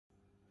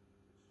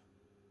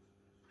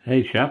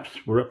Hey chaps,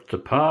 we're up to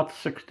part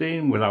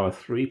 16 with our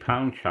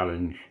 £3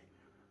 challenge.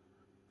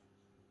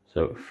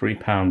 So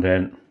 £3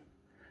 in,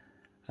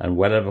 and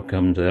whatever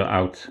comes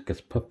out gets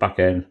put back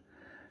in.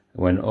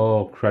 When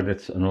all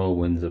credits and all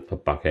wins are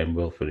put back in,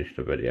 we'll finish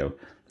the video.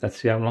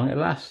 Let's see how long it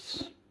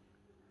lasts.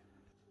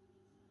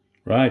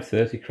 Right,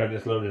 30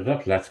 credits loaded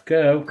up, let's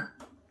go.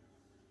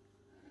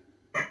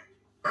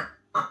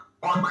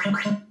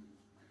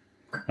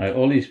 Right,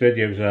 all these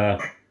videos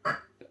are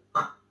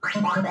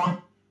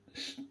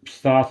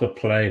start of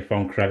play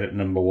from credit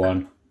number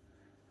 1.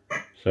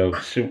 So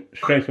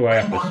straight away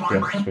after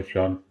sprint, switch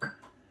on.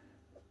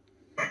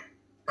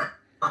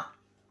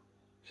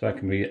 So I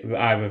can be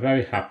either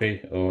very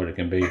happy or it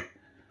can be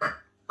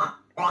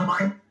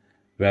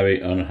very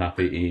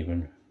unhappy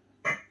even.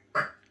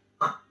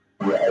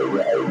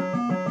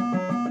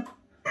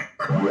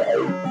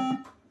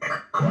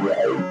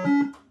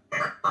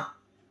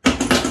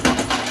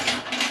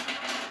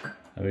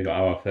 And we got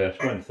our first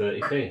win,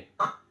 30p.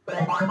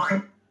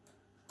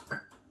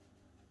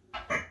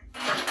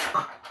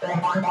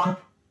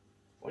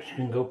 Which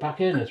can go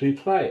back in as we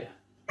play.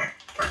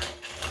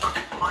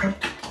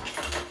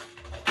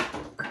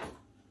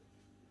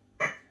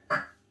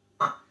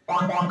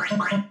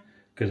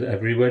 Because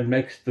every win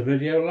makes the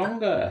video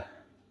longer.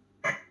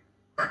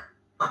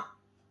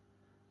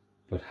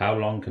 But how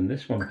long can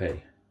this one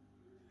be?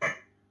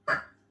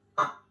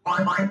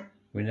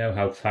 We know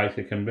how tight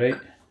it can be.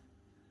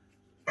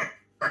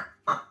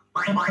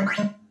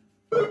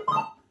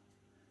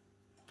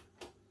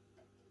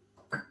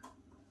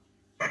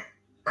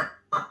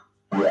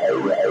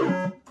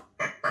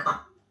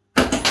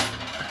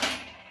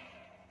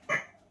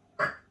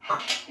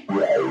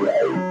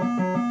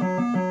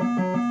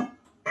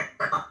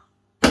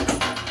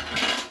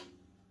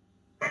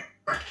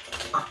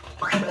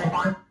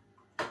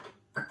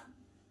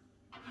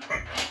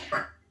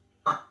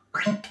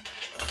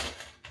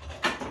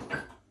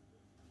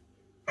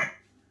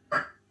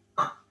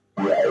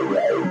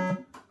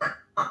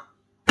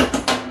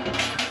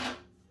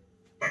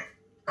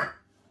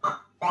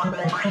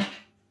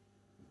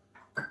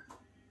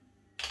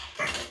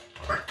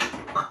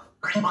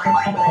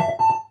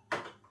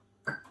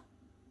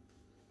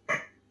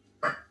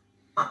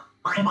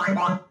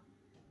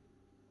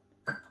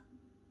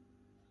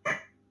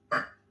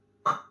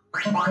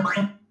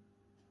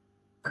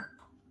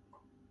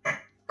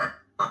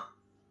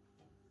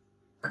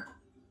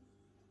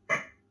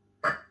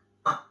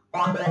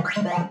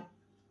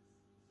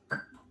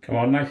 Come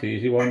on, nice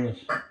easy ones.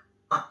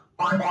 Got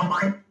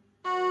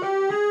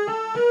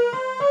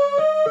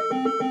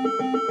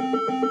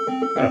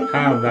a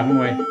pound, haven't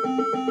we?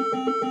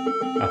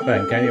 I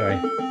think, anyway.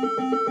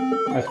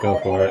 Let's go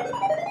for it.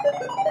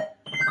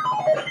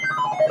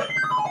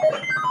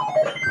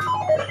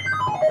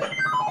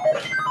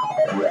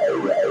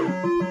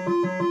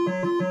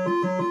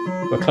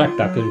 We'll collect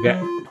that because we get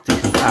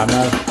decent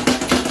ammo.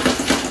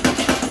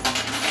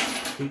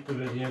 Keep the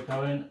video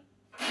going.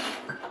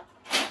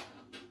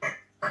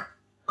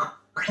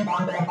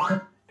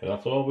 Because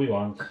that's all we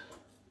want.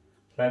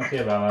 Plenty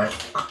of ammo.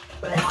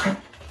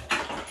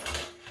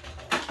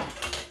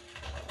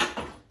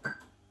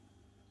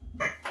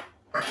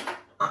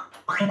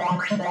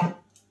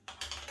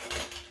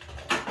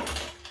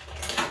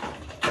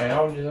 Okay,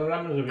 oranges and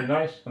lemons would be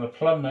nice, and a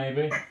plum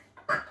maybe.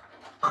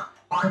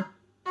 Oh,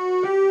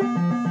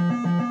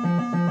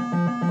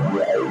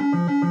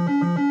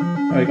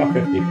 we got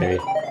 50p.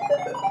 It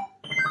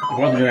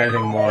wasn't going to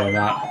anything more than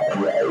that.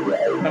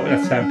 Not with a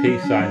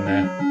 10p sign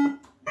there.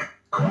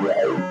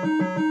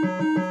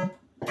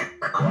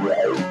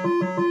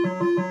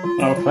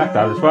 I'll collect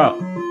that as well.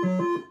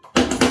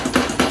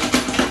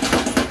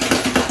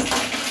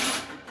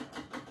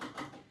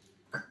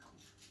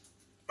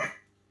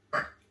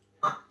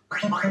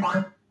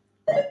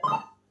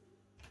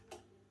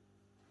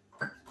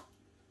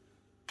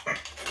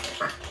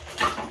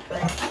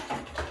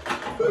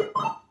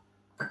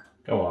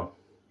 Go on.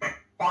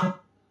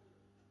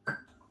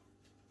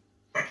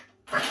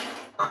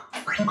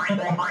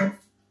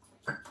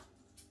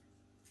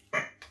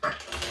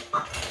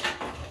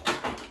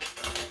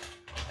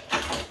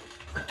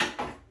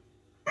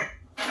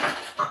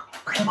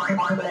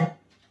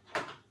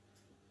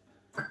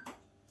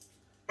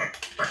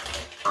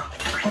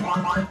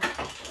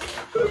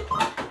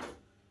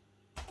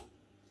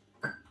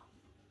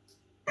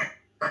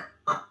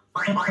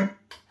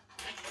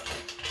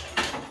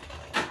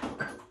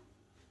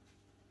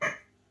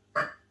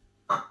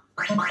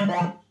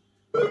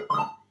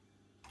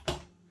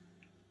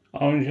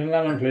 Orange and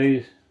lemon,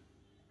 please.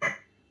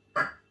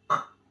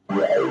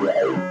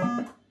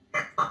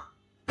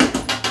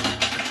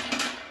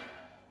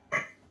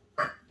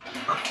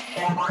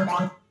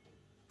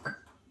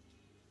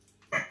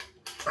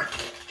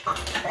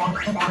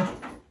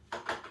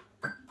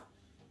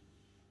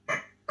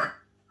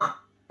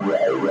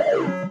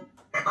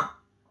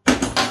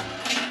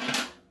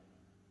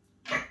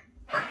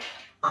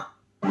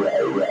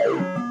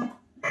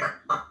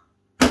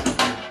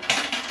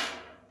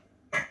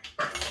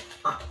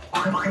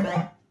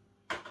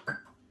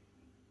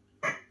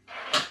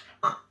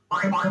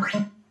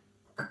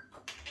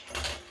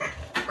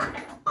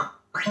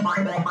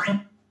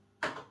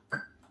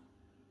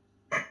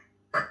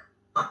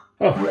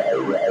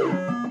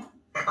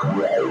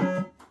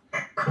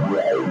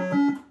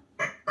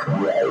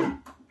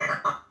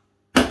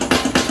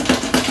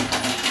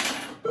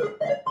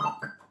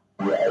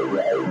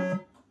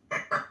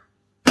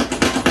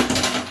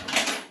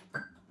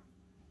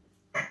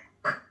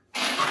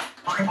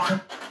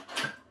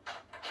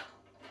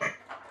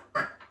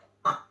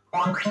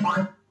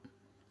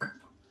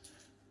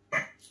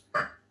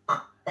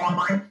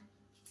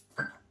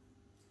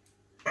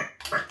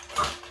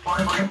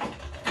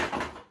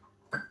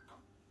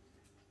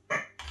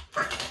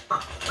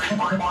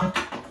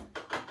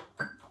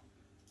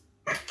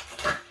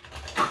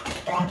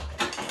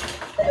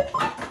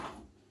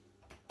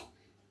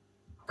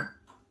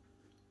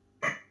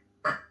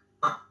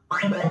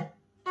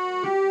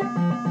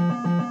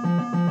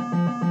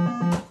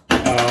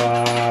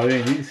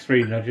 We need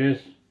 3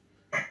 nudges.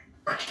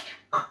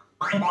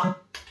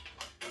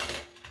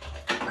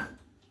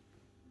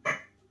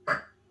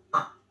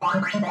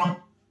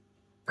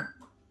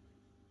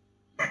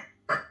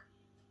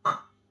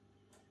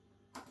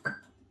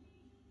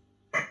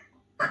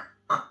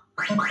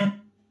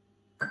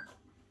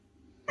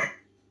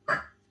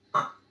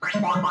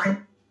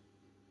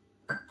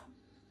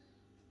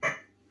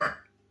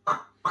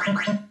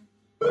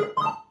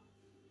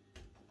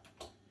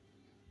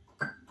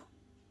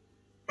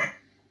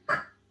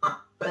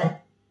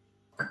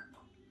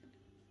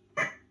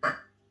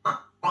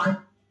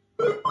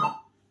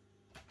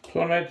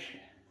 Plumage,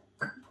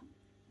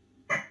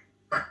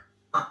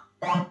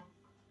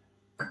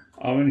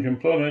 orange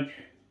and plumage.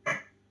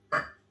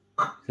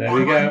 There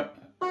we go.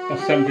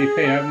 That's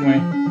 70p, haven't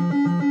we?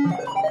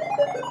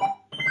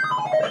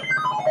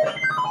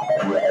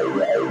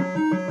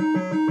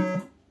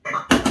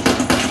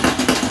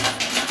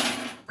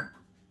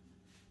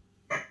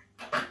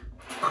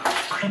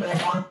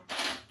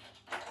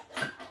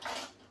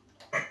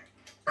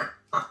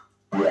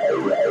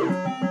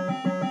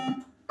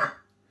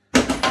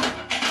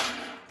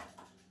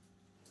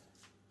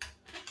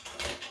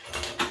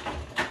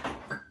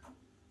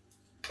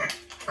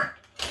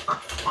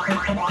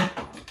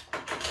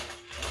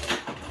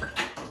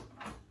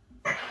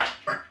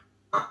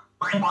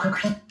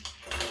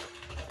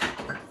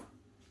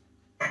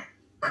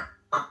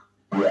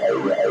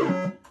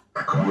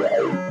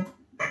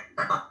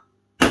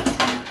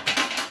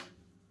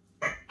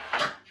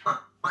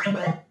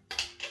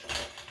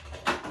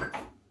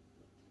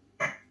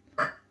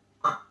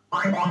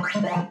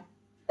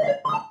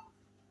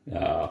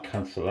 Oh,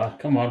 cancel that.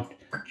 Come on.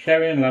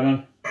 Cherry and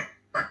lemon.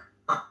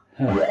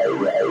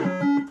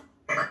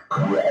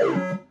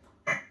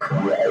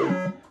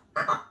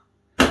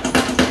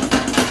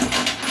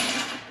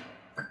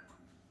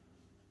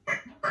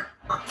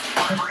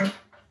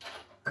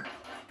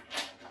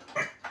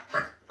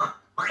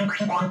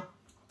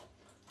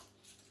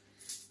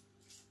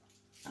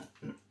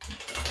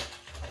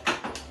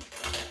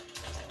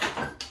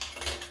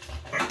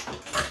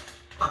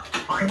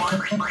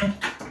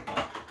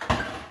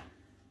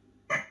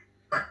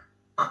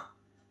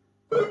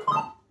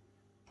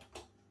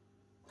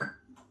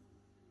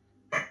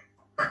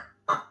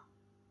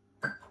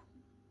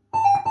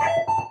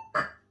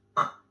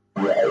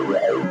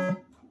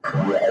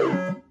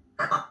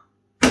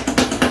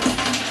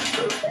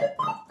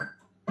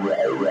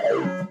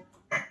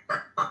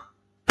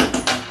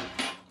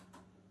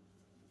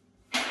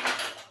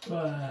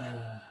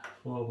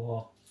 Four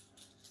more.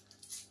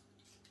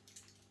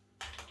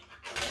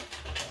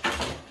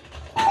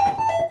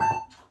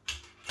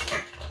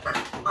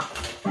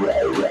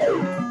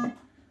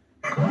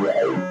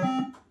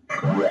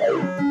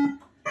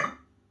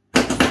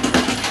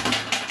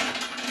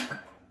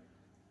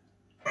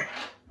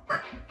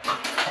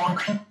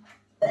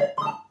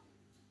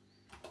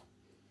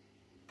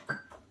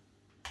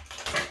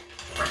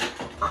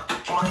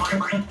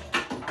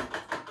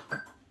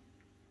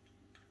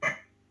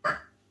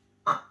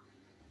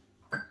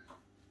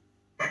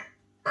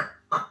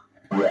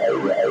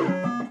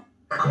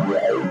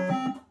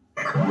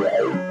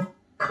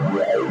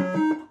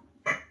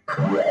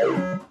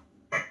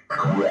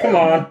 Come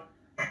on,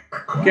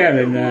 get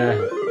in there.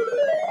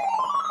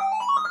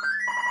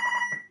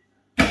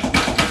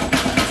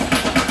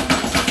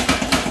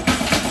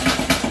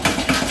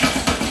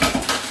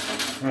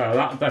 Well,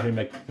 that'll definitely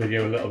make the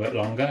video a little bit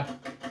longer.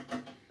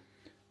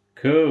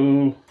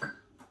 Cool.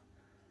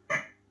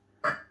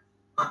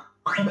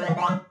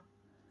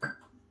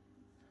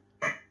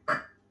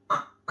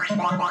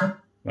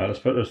 Well, let's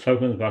put those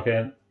tokens back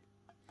in.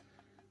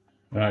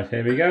 Right,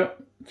 here we go.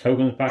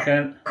 Tokens back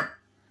in.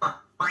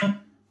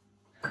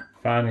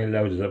 Finally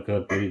loaded up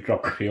because I really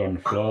dropped a few on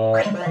the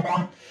floor.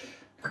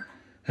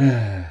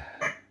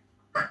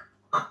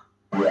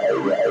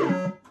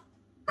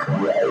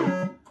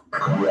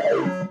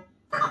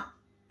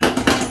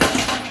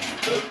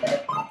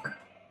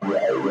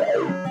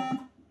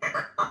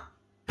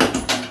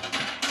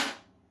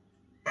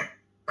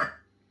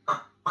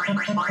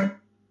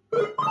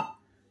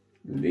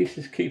 At least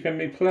it's keeping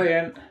me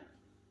playing.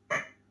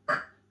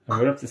 And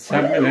we're up to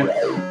 10 minutes.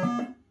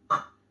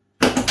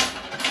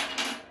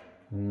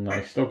 And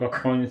I still got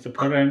coins to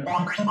put in.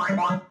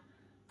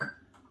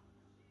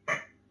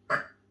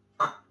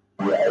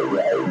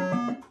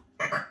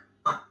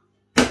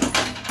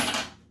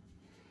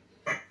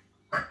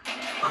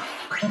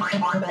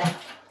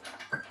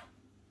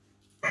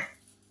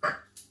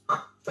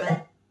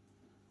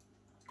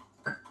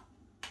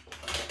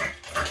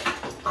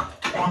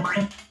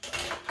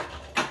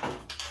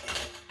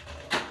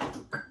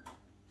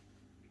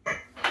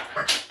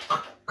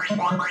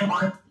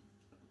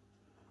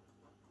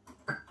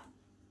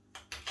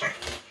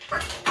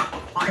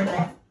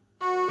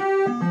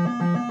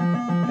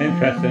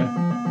 Interesting.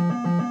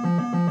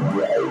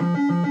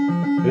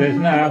 It is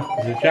now.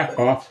 It's a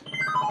jackpot.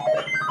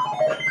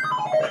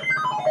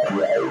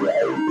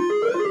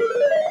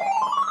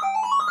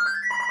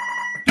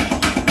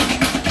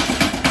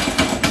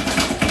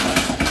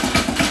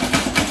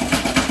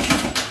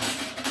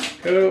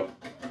 Cool.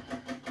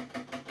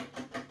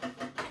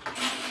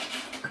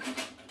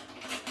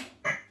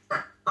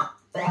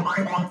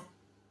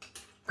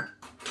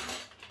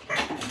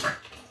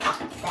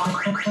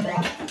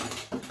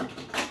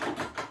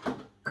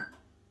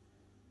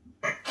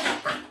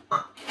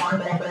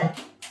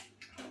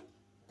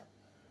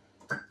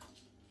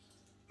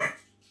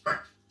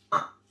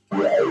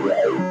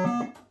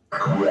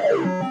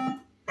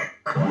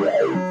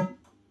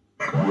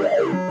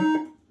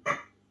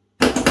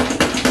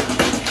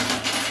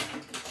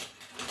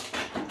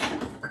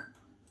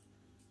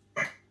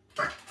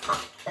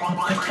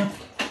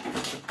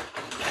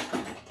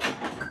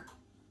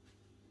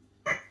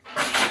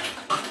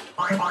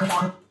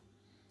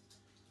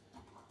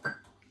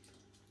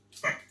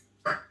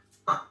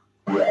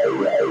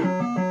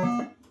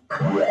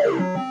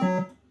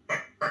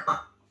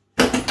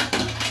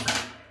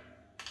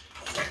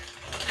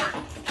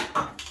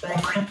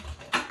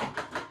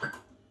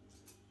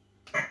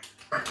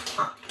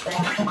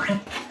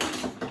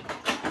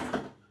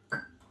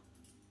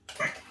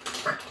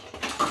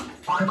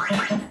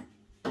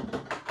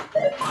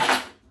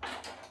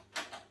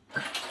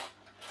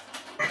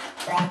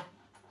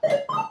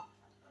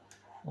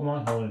 What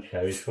am I holding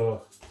cherries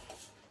for?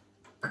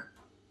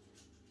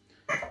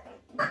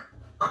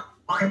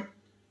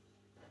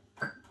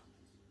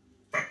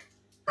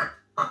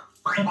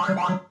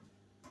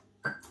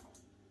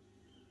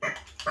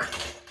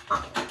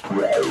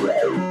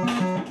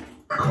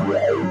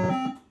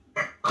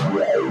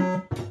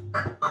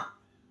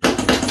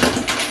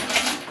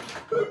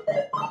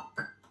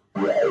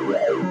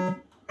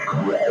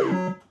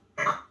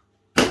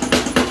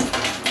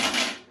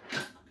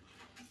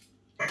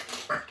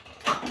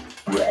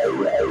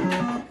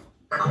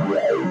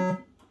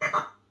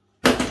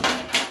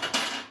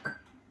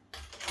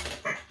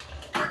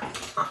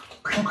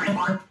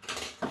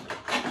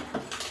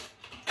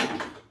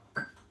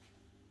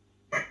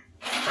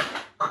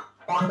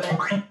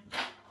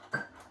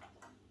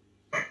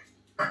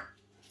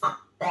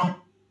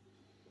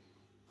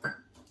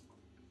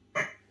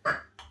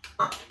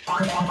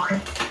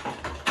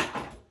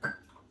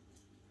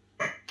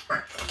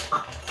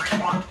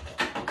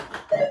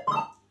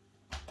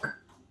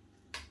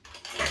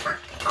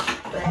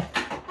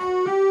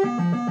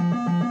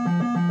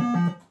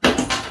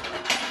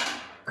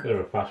 Bit of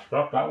a fast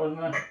drop, that,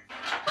 wasn't it?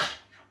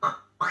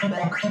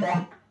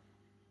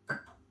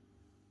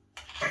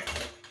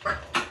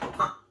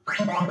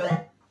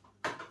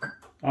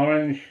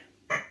 Orange.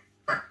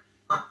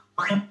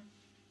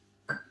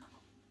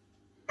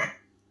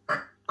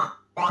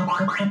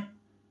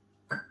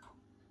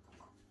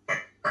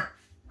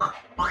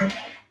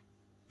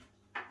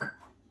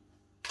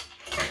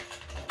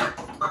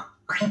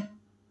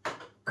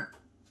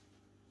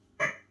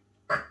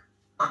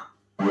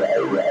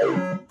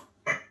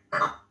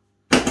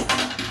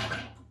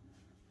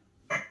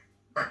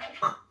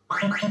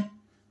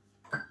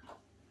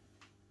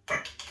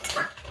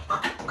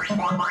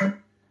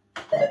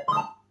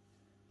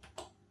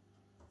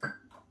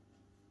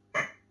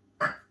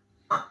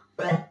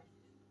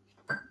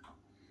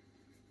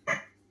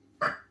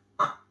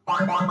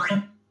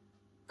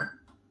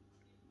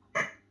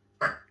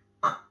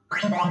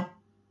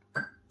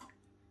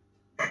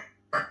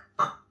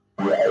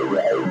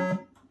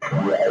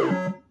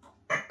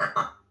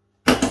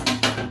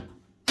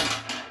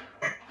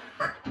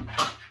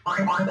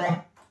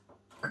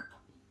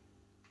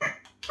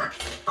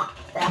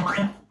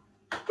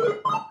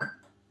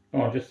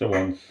 Oh, just the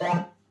once.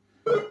 Yeah,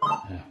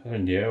 I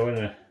knew, wasn't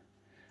it?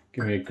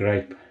 Give me a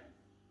grape.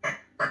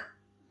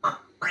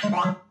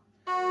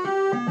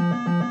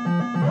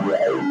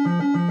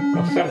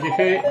 Oh, 70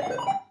 feet.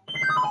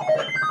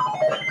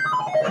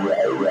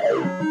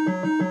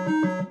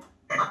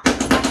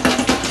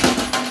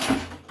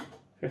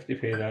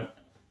 $50 then.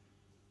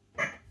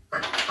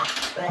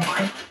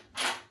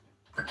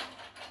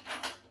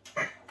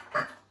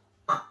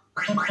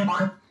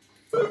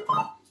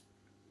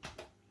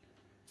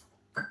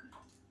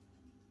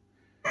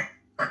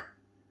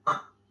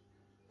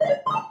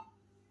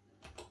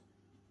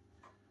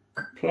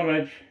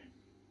 Plumage.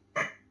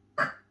 That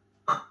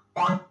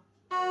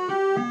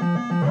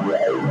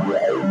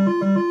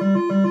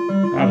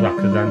was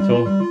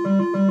accidental.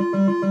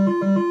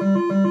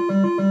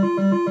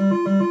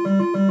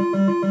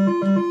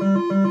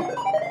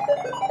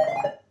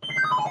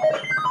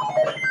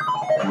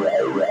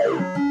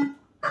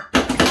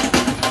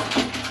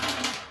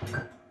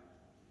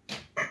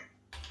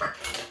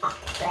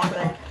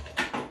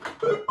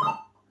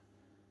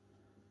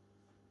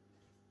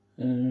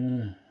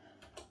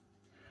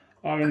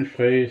 Orange,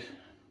 please.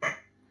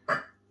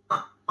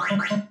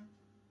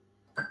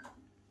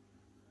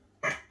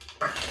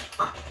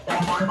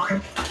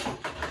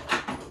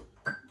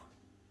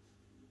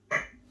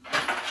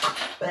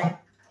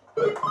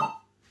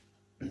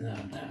 No.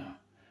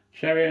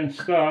 Cherry and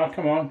star,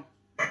 come on.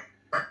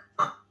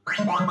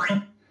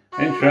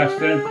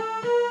 Interesting.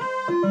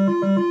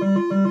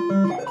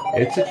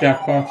 It's a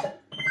jackpot.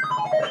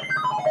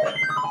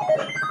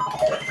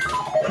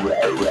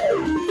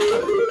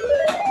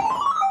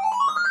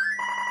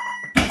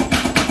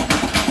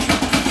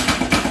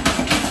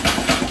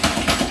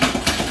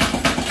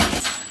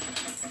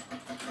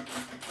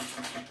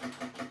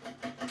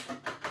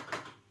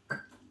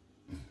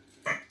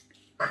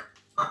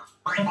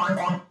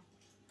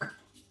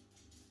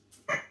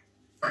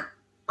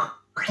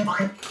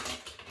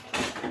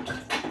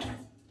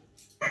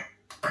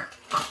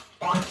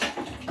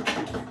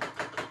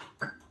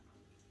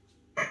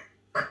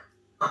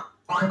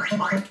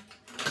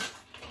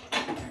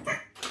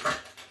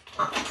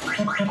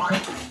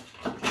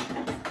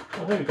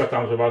 I think we got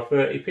down to about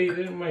 30p,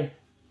 didn't we?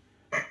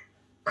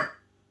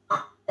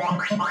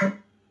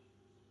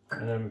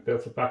 And then we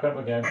built it back up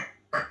again.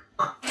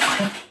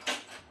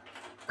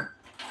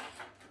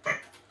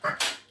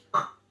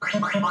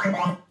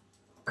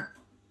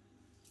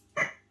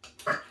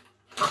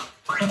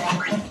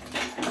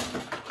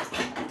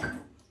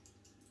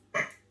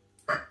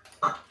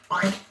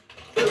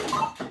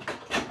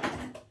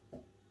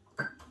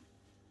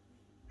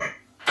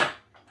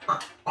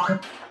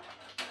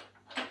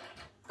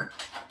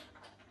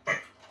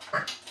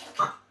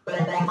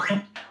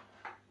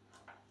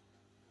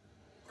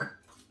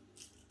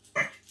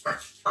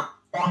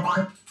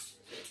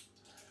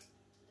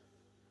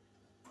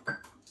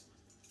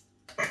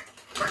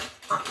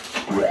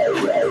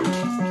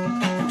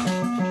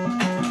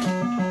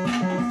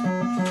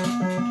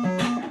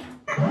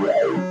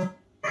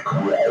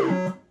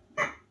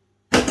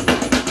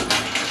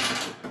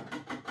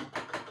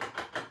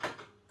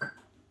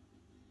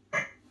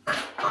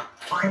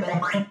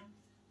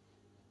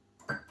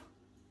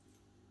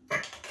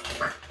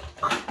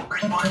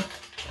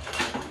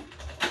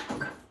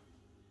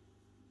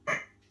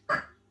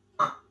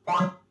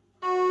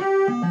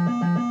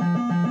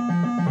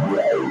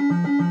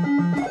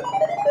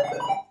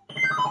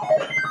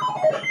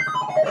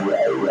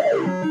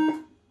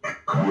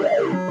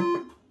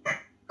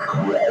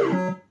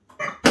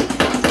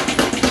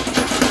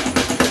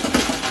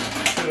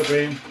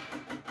 Green.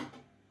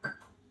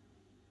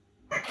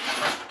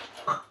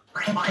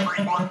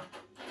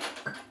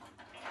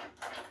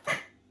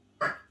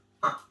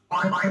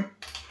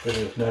 But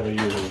it's never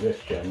usually this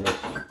generous.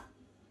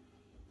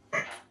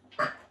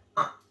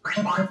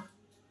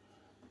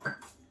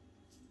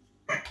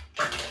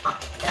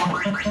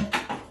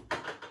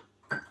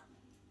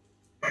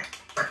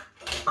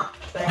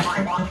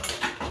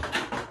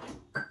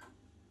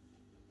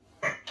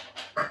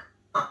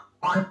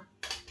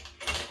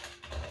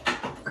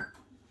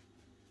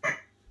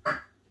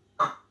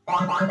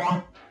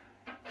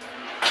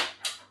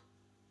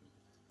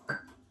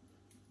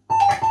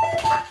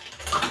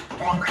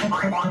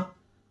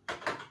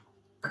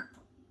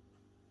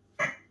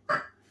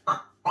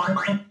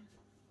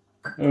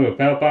 Oh,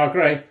 bell bar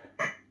grape.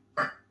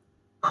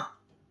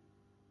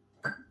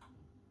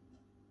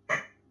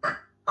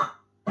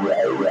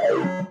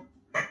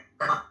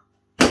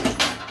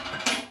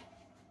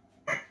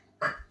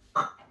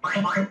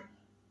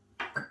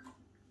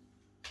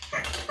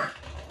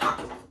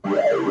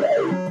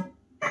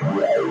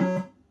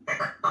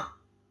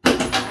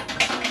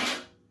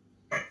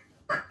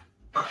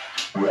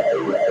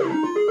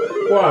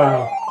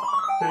 Wow,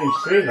 didn't even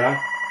see that.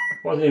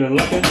 Wasn't even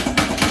looking.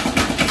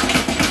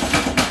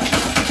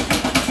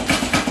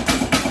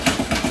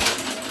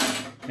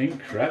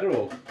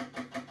 Incredible.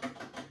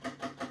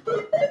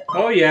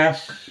 Oh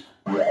yes.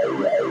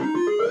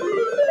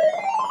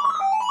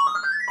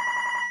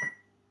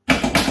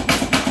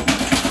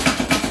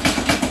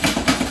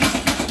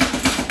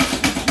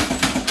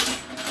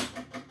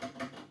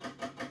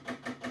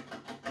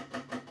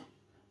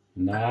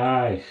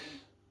 Nice.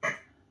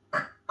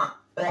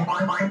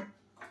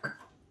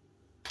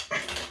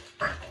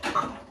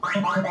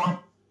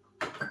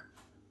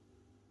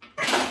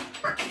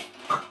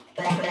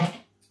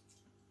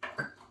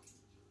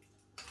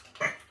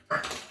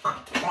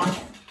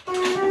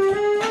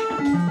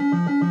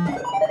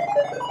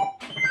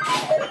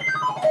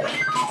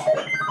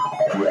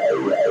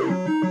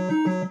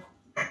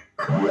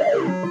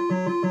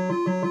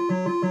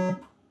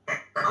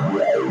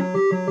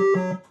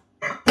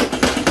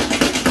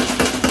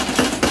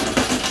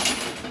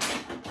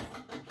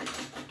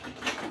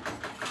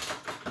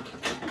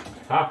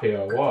 happy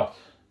or what?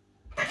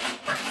 Oh,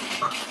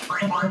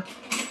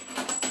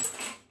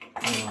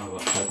 I've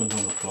got tokens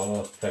on the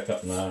floor. Pick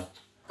up now.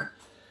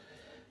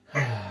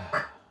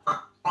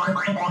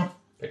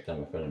 Pick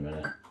them up in a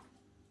minute.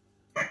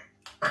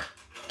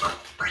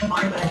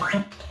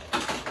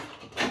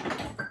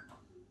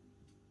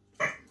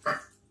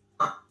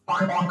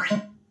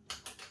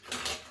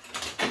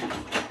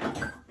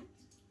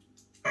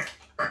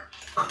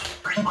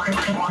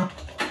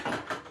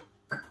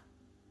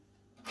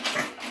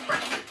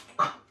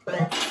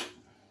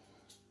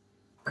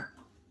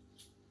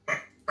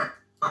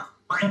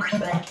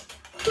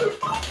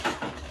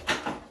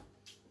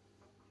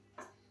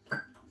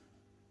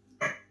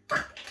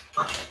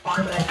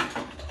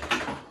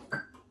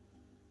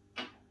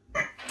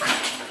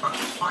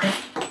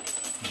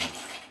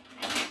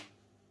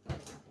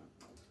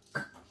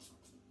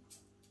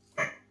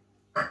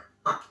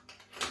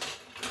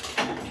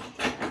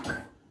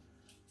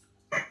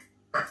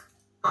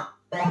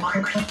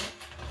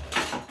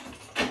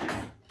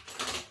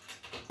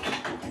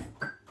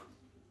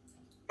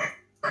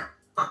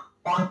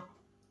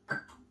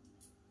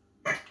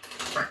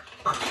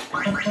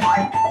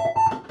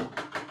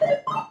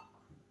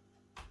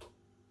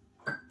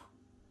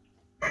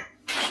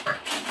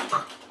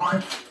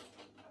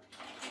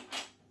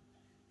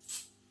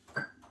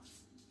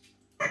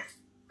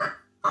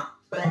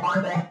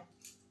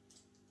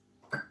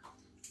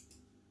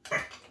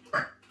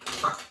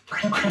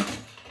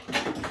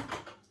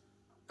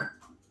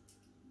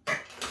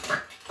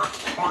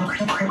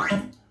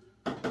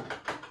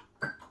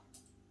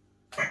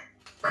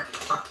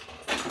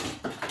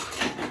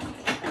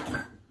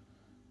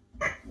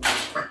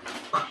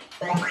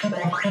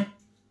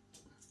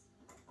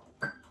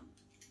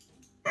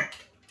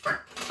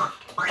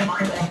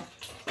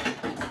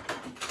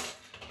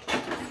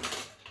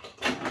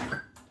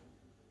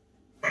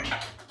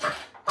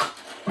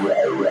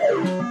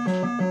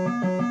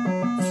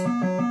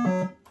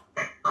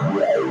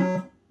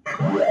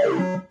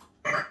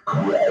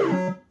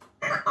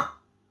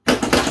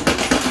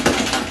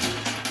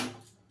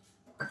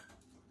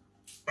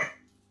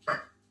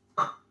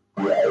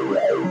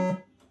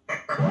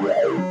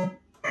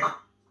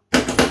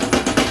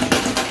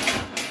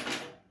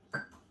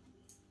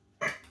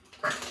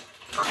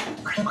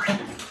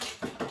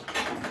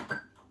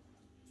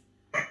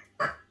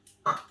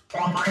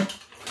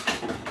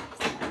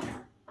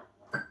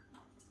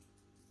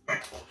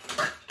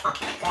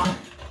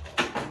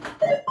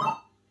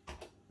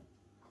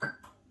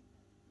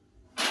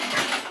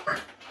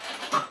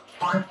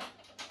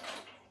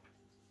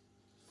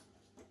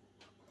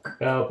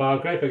 Bell bar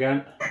grape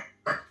again.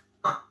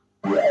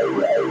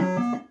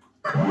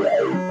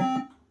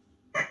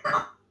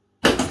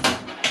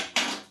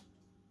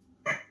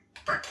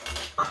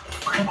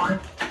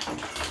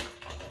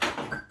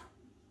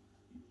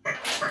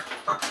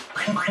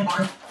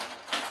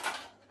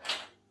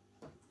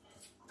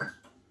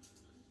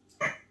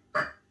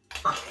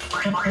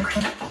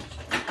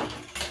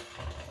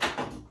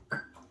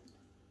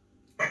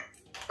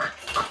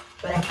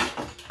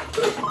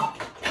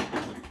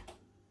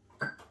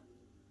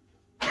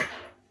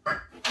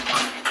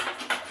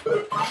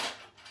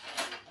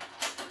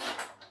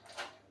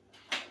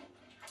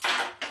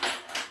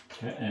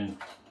 Get in.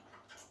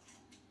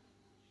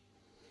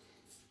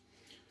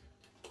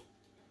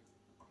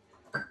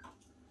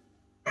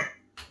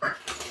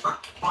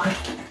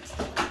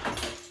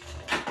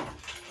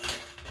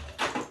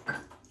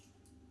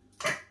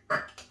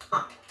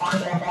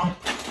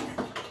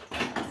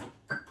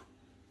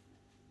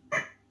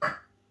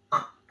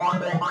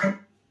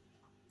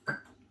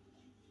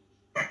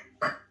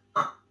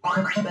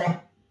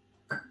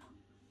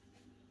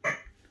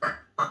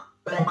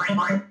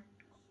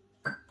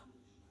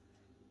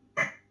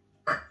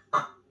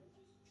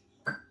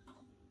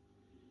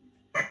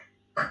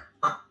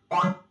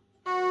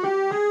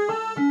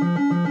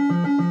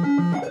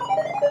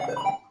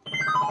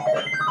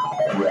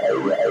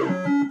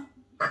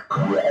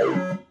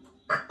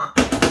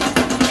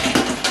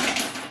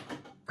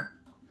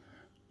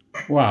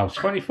 Wow,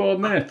 24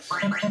 minutes.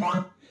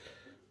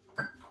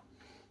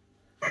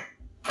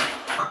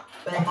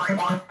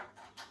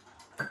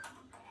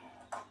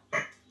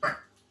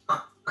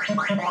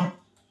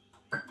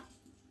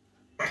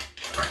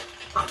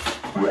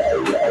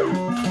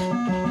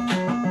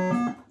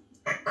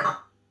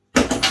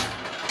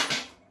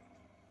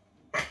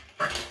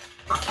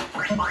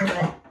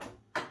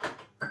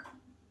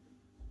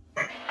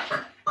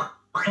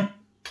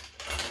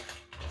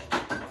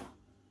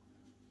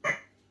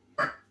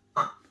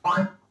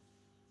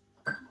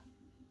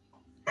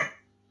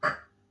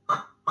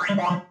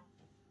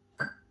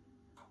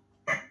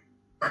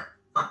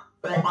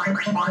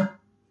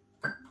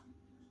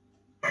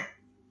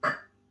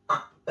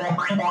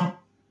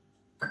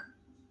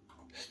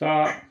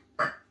 Start.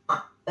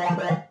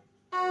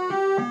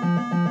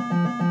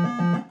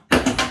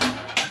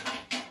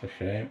 A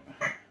shame.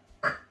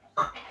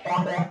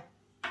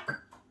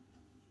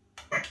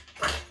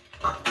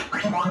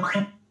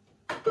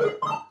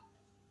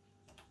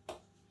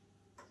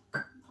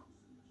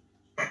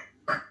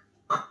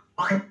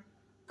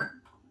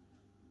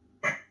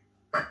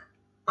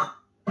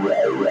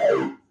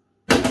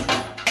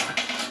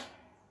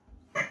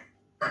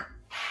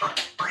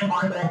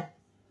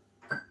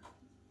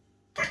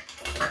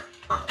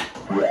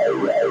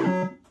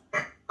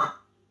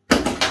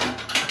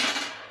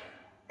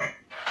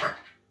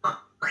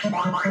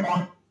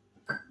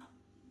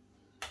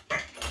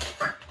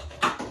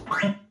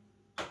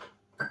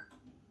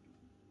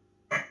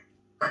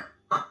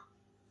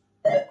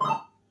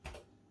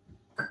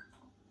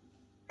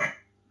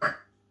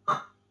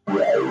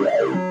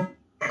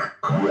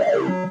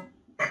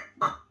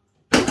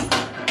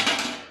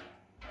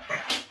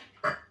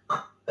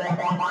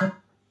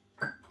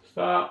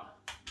 Start.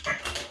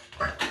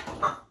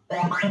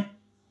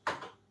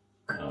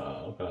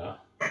 Oh, look at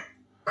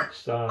that.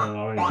 Star and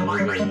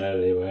orange isn't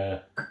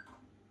everywhere.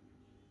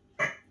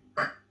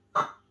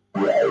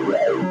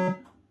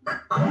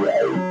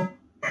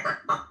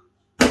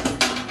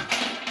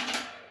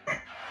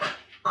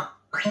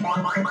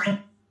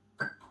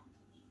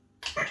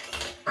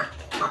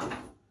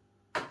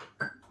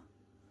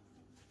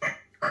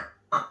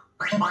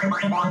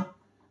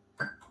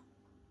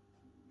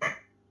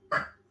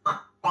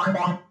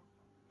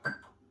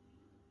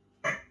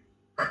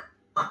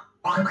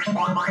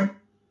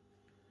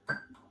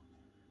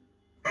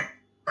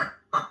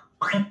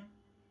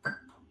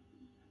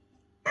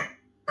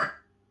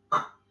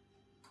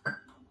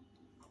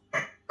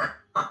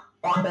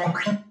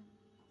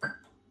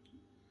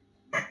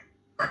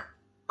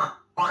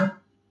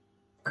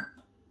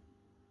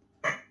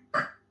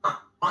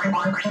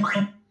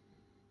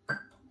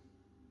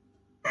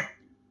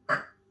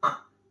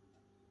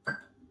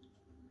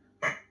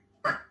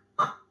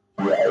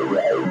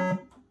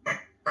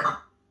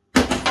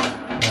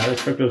 Now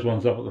let's pick those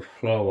ones off the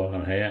floor while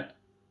I'm here.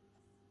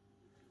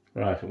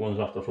 Right, the one's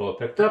off the floor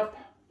picked up.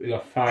 We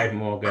got 5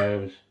 more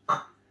goes.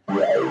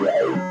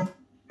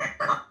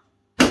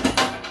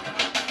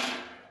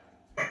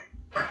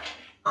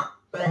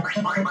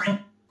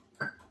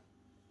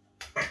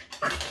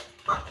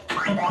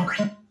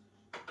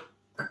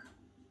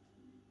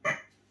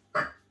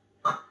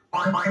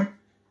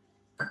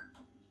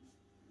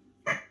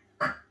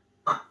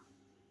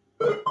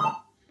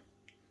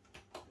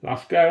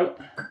 Last go.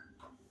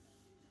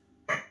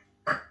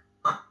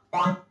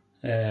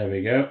 There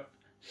we go.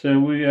 So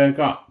we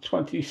got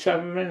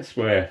 27 minutes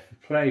worth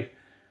of play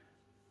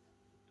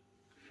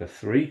for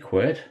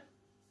 £3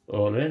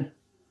 all in.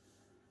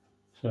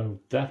 So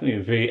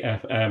definitely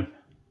VFM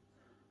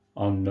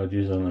on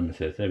Nudges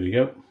Unlimited. There we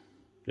go.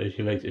 There's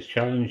your latest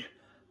challenge,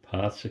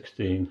 part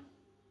 16.